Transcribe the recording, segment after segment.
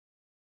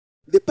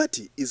The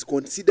party is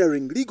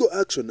considering legal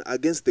action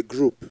against the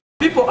group.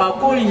 People are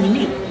calling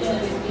me.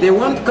 They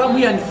want to come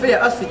here and fare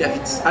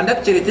affidavits and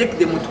actually take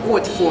them to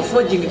court for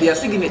forging their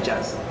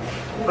signatures.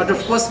 But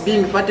of course,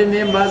 being party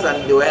members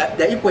and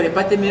they're equally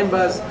party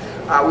members,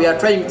 we are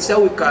trying to see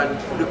how we can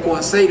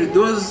reconcile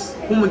those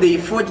whom they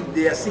forged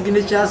their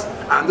signatures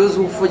and those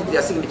who forged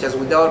their signatures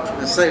without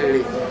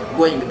necessarily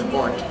going to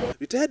court.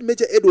 Retired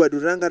Major Edward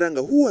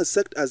Rangaranga, who was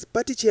sacked as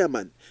party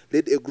chairman,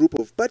 led a group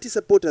of party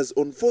supporters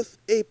on 4th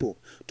April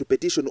to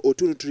petition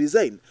Otunu to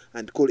resign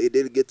and call a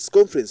delegates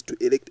conference to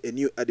elect a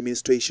new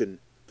administration.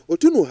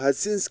 Otunu has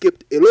since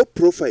kept a low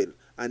profile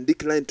and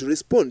declined to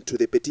respond to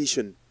the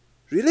petition.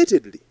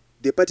 Relatedly,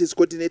 the party's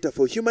coordinator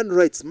for human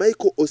rights,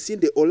 Michael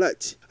Osinde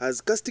Olach, has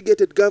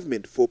castigated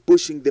government for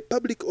pushing the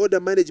public order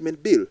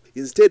management bill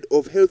instead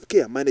of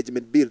healthcare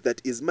management bill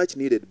that is much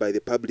needed by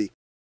the public.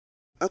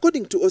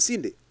 According to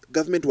Osinde,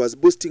 government was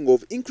boasting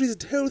of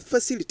increased health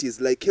facilities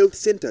like health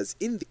centers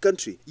in the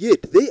country,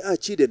 yet they are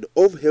chidden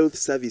of health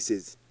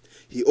services.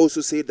 He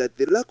also said that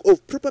the lack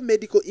of proper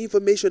medical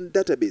information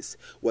database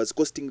was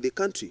costing the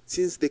country,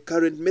 since the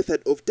current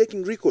method of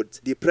taking records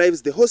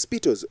deprives the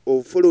hospitals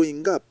of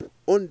following up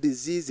on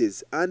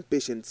diseases and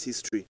patients'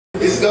 history.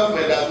 This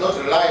government does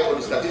not rely on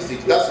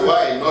statistics. That's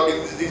why knowing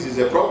disease is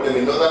a problem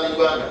in northern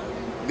Uganda.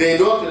 They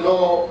don't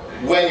know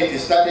when it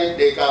started,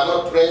 they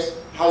cannot trace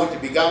how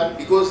it began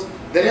because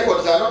the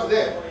records are not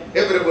there.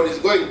 Everybody is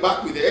going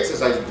back with the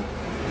exercise book.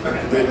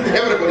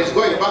 Everybody is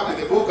going back with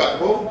the book at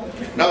home.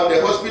 Now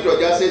the hospital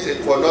just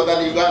says for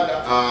northern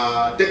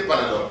Uganda, take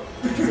Panadol.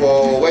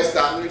 For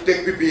western,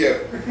 take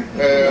PPF.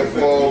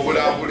 For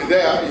Bulambuli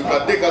there, you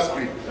can take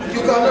aspirin.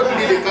 You cannot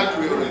lead a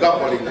country on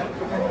gambling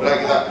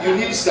like that. You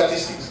need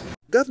statistics.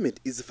 Government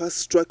is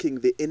fast-tracking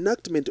the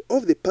enactment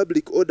of the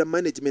Public Order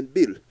Management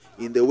Bill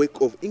in the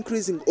wake of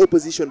increasing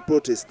opposition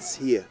protests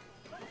here.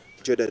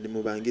 Jordan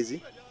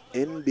Mubangizi,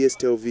 NBS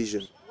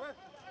Television.